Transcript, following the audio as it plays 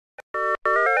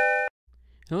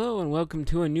Hello and welcome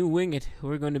to a new Wing It.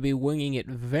 We're going to be winging it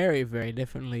very, very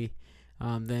differently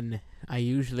than I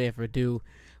usually ever do.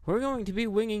 We're going to be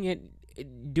winging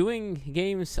it, doing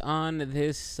games on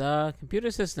this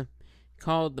computer system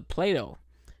called the PLATO.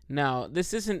 Now,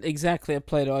 this isn't exactly a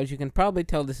PLATO, as you can probably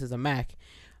tell. This is a Mac,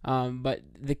 but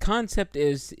the concept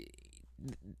is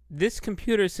this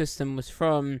computer system was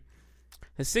from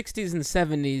the 60s and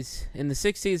 70s. In the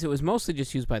 60s, it was mostly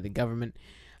just used by the government.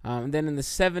 Then in the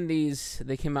 70s,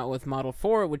 they came out with Model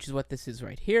 4, which is what this is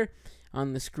right here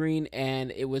on the screen,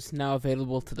 and it was now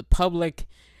available to the public.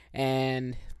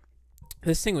 And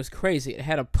this thing was crazy. It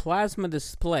had a plasma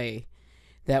display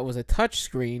that was a touch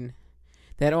screen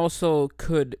that also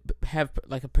could have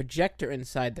like a projector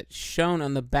inside that shone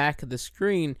on the back of the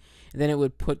screen, and then it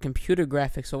would put computer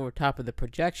graphics over top of the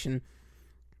projection.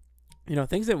 You know,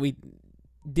 things that we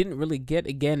didn't really get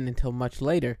again until much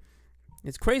later.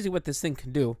 It's crazy what this thing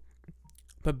can do.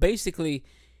 But basically,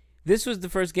 this was the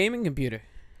first gaming computer.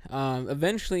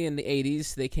 Eventually, in the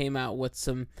 80s, they came out with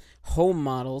some home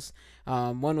models.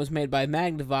 One was made by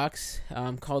Magnavox,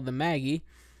 called the Maggie.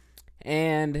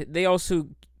 And they also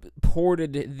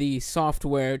ported the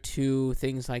software to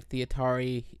things like the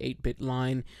Atari 8-bit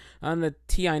line, on the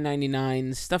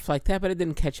TI-99, stuff like that, but it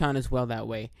didn't catch on as well that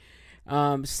way.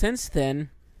 Since then,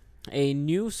 a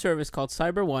new service called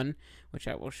Cyber One, which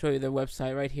I will show you their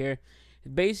website right here.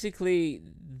 Basically,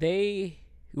 they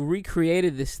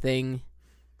recreated this thing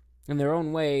in their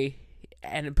own way,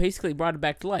 and it basically brought it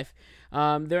back to life.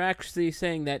 They're actually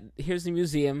saying that here's the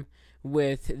museum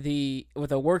with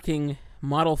a working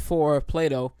Model 4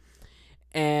 PLATO,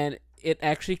 and it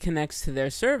actually connects to their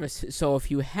service. So if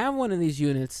you have one of these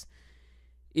units,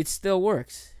 it still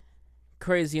works.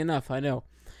 Crazy enough, I know.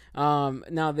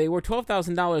 Now, they were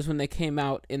 $12,000 when they came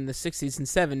out in the 60s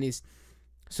and 70s.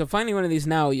 So finding one of these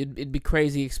now, it'd be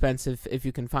crazy expensive if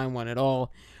you can find one at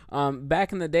all.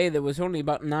 Back in the day, there was only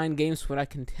about 9 games, from what I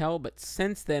can tell. But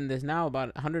since then, there's now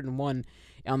about 101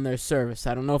 on their service.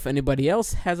 I don't know if anybody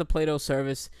else has a PLATO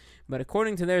service, but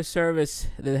according to their service,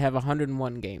 they have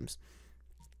 101 games.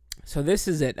 So this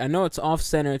is it. I know it's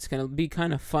off-center. It's going to be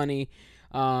kind of funny.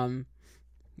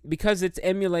 Because it's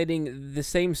emulating the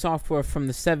same software from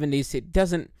the 70s, it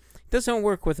doesn't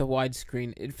work with a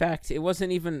widescreen. In fact, it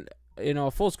wasn't even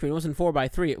a full screen. It wasn't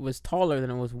 4:3. It was taller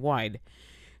than it was wide.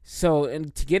 So,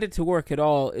 and to get it to work at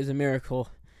all is a miracle.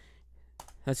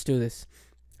 Let's do this.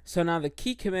 So now the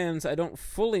key commands, I don't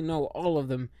fully know all of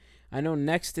them. I know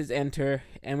next is enter,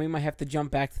 and we might have to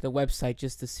jump back to the website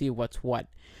just to see what's what.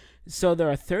 So there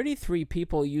are 33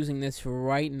 people using this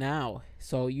right now.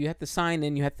 So you have to sign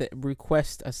in. You have to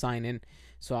request a sign in.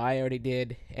 So I already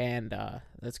did, and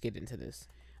let's get into this.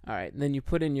 All right, then you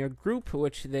put in your group,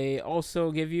 which they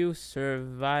also give you.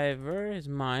 Survivor is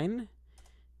mine.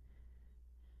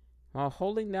 While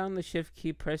holding down the shift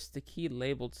key, press the key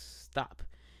labeled stop.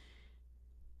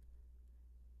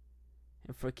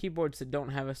 And for keyboards that don't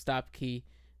have a stop key,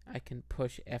 I can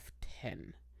push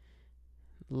F10.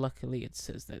 Luckily, it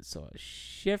says that. So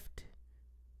shift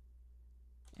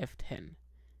F10.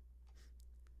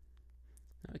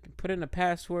 Now we can put in a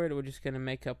password. We're just going to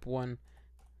make up one.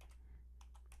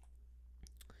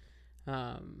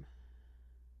 Uh-oh.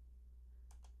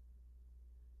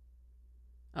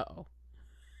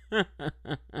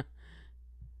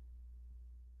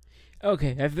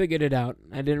 Okay, I figured it out.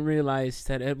 I didn't realize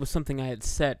that it was something I had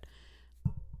set.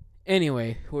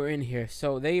 Anyway, we're in here.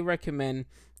 So they recommend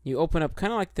you open up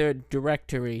kind of like their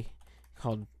directory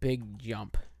called Big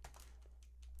Jump.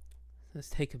 Let's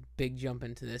take a big jump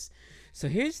into this. So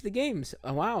here's the games.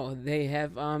 Oh, wow, they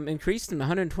have increased them to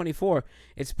 124.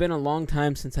 It's been a long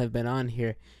time since I've been on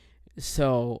here.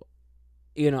 So,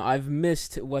 I've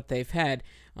missed what they've had.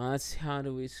 Let's see, how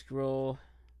do we scroll?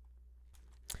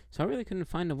 So I really couldn't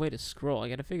find a way to scroll. I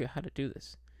got to figure out how to do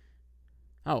this.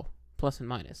 Oh, plus and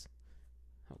minus.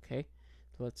 Okay,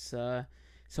 let's...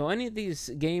 So any of these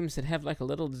games that have like a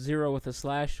little zero with a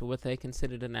slash, or what they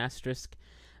considered an asterisk,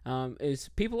 is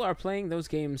people are playing those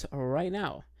games right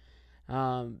now.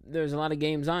 There's a lot of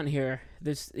games on here.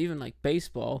 There's even like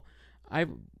baseball.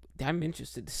 I'm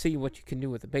interested to see what you can do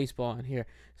with a baseball on here.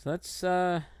 So let's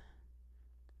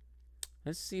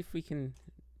see if we can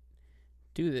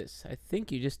do this. I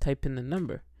think you just type in the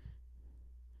number.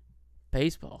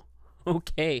 Baseball.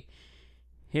 Okay,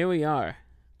 here we are.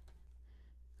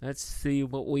 Let's see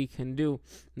what we can do.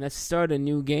 Let's start a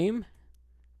new game.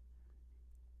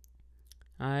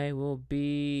 I will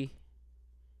be...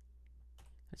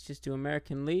 Let's just do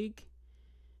American League.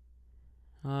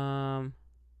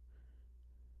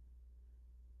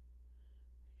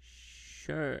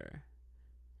 Sure.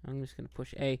 I'm just going to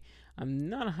push A. I'm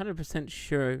not 100%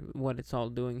 sure what it's all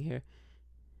doing here.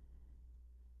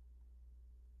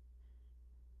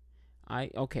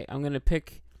 Okay, I'm going to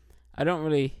pick... I don't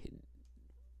really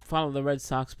follow the Red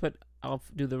Sox, but I'll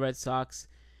do the Red Sox.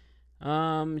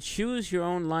 Choose your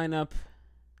own lineup.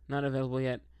 Not available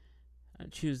yet.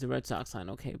 Choose the Red Sox line.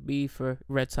 Okay, B for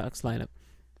Red Sox lineup.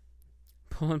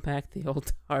 Pulling back the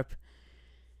old tarp.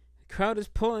 The crowd is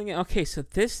pulling it. Okay, so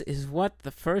this is what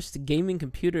the first gaming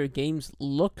computer games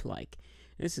looked like.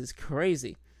 This is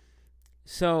crazy.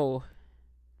 So,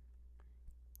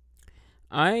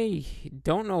 I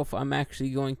don't know if I'm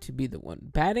actually going to be the one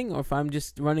batting or if I'm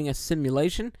just running a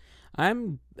simulation.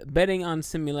 I'm betting on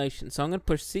simulation. So I'm going to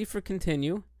push C for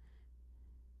continue.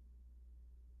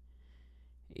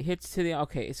 It hits to the...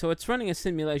 Okay, so it's running a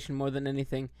simulation more than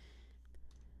anything.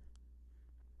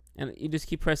 And you just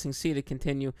keep pressing C to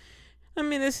continue. I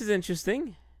mean, this is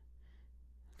interesting.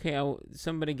 Okay,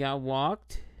 somebody got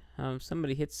walked.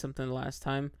 Somebody hit something last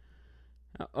time.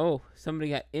 Oh,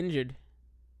 somebody got injured.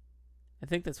 I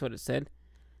think that's what it said.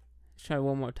 Let's try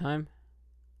one more time.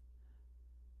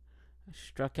 I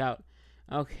struck out.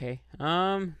 Okay.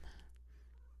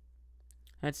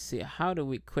 Let's see. How do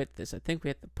we quit this? I think we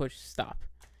have to push stop.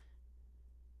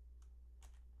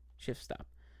 Shift stop.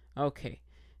 Okay.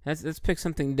 Let's pick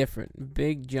something different.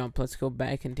 Big jump. Let's go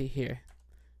back into here.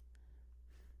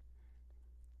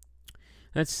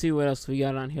 Let's see what else we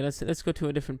got on here. Let's go to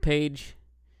a different page.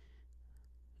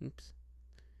 Oops.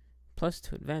 Plus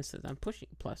to advance it. I'm pushing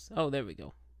plus. Oh, there we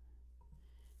go.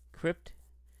 Crypt.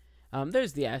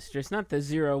 There's the asterisk, not the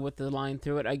 0 with the line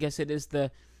through it. I guess it is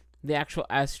the actual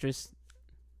asterisk.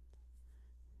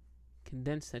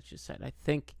 Condensed at your site, I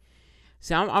think.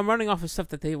 See, I'm running off of stuff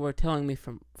that they were telling me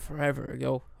from forever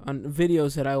ago on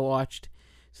videos that I watched.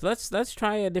 So let's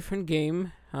try a different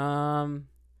game.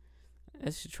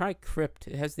 Let's try Crypt.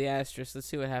 It has the asterisk. Let's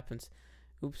see what happens.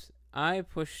 Oops, I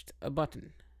pushed a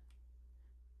button.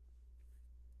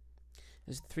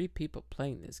 There's 3 people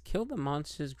playing this. Kill the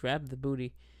monsters, grab the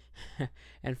booty,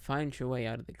 and find your way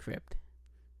out of the crypt.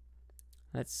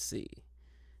 Let's see.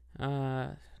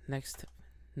 Next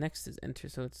is enter.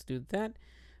 So let's do that.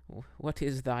 What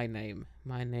is thy name?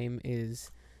 My name is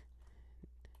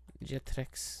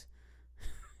Jetrex.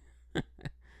 We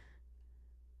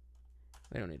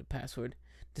don't need a password.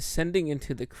 Descending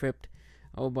into the crypt.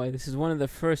 Oh boy, this is one of the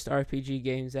first RPG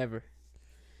games ever.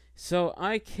 So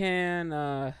I can,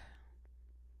 let's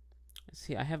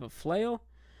see, I have a flail.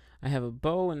 I have a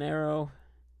bow and arrow.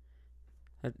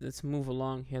 Let's move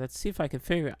along here. Let's see if I can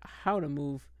figure out how to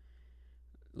move,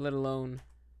 let alone...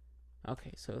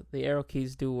 Okay, so the arrow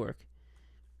keys do work.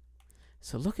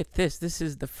 So look at this. This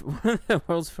is one of the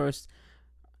world's first...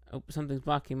 Oh, something's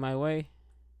blocking my way.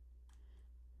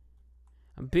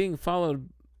 I'm being followed.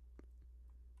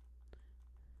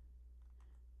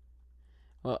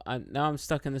 Well, now I'm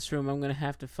stuck in this room. I'm going to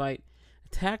have to fight.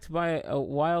 Attacked by a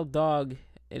wild dog.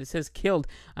 It says killed.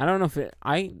 I don't know if it...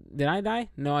 Did I die?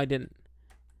 No, I didn't.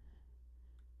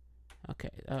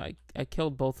 Okay, I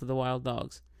killed both of the wild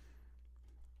dogs.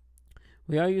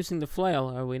 We are using the flail,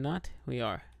 are we not? We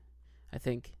are, I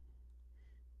think.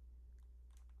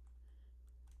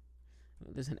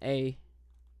 There's an A.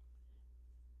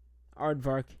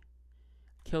 Aardvark.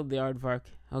 Killed the aardvark.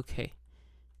 Okay.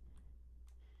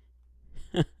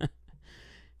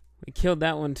 We killed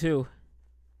that one too.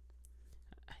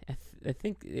 I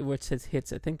think where it says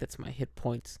hits, I think that's my hit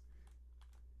points.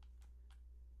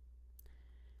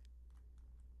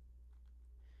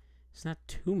 It's not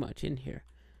too much in here.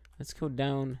 Let's go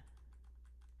down.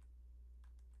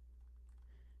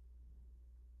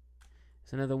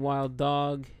 There's another wild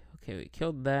dog. Okay, we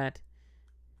killed that.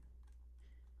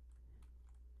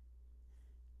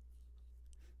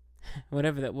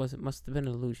 Whatever that was, it must have been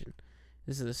an illusion.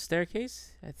 This is a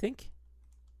staircase, I think.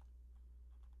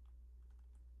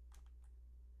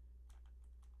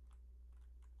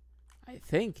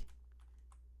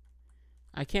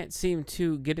 I can't seem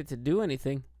to get it to do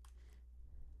anything.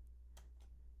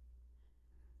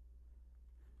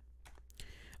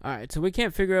 Alright, so we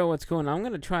can't figure out what's going on. I'm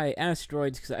going to try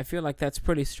asteroids because I feel like that's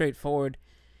pretty straightforward.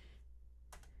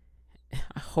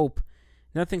 I hope.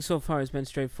 Nothing so far has been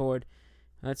straightforward.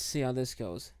 Let's see how this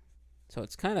goes. So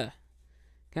it's kind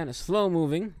of slow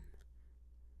moving.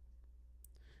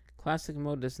 Classic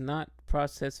mode does not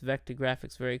process vector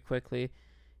graphics very quickly.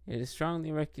 It is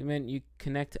strongly recommend you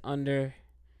connect under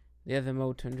the other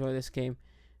mode to enjoy this game.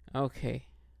 Okay.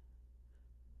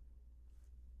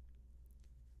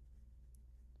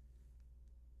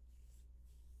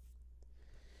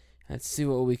 Let's see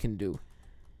what we can do.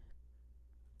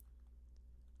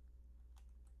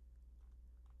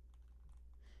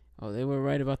 Oh, they were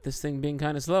right about this thing being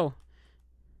kind of slow.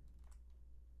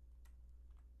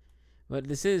 But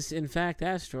this is, in fact,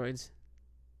 asteroids.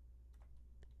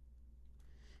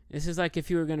 This is like if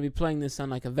you were going to be playing this on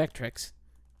like a Vectrex.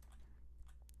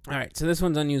 Alright, so this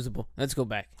one's unusable. Let's go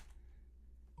back.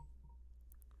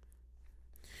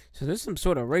 So there's some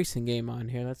sort of racing game on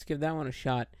here. Let's give that one a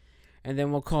shot. And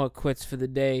then we'll call it quits for the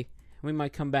day. We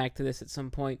might come back to this at some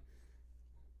point.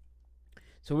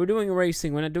 So we're doing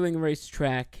racing. We're not doing a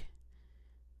racetrack.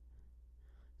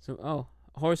 So, oh,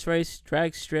 horse race,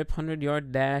 drag strip,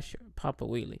 100-yard dash, pop a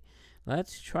wheelie.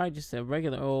 Let's try just a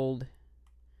regular old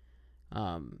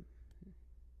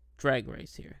drag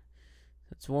race here.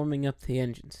 It's warming up the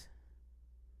engines.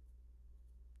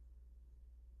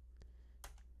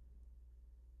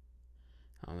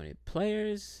 How many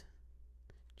players?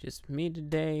 Just me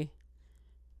today.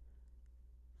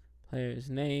 Players'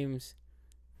 names.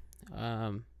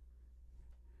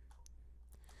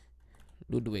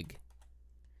 Ludwig.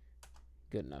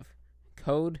 Good enough.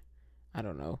 Code? I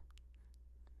don't know.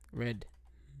 Red.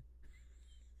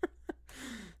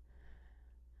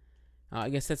 I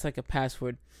guess that's like a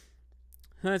password.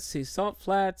 Let's see. Salt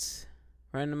Flats.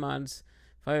 Random odds.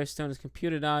 Firestone is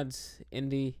computed odds.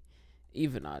 Indie.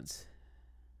 Even odds.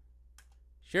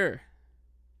 Sure.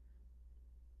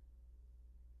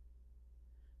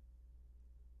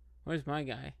 Where's my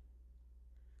guy?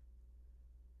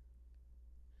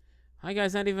 My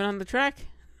guy's not even on the track.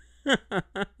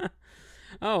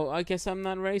 Oh, I guess I'm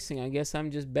not racing. I guess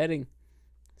I'm just betting.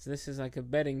 So this is like a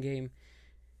betting game.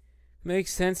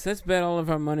 Makes sense. Let's bet all of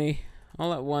our money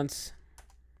all at once.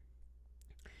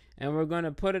 And we're going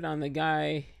to put it on the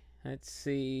guy. Let's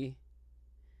see.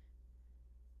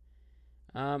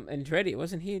 Andretti.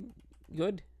 Wasn't he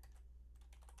good?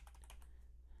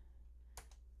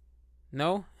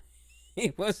 No?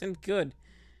 He wasn't good.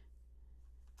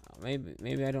 Oh,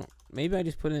 maybe I don't. Maybe I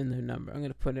just put in their number. I'm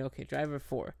going to put it. Okay, driver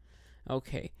 4.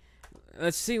 Okay.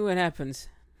 Let's see what happens.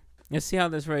 Let's see how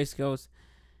this race goes.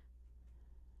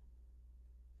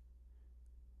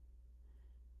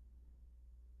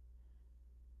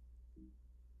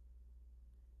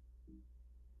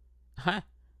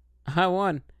 I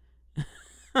won.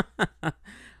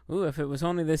 Ooh, if it was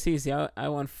only this easy, I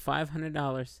won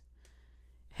 $500.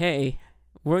 Hey,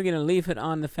 we're going to leave it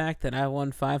on the fact that I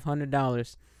won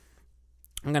 $500.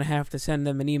 I'm going to have to send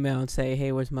them an email and say,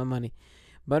 hey, where's my money?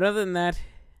 But other than that,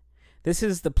 this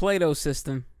is the PLATO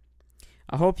system.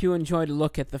 I hope you enjoyed a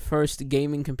look at the first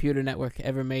gaming computer network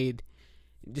ever made.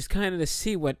 Just kind of to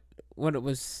see what it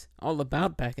was all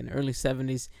about back in the early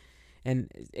 70s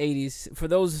and 80s. For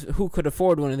those who could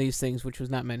afford one of these things, which was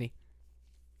not many.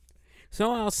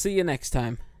 So I'll see you next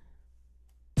time.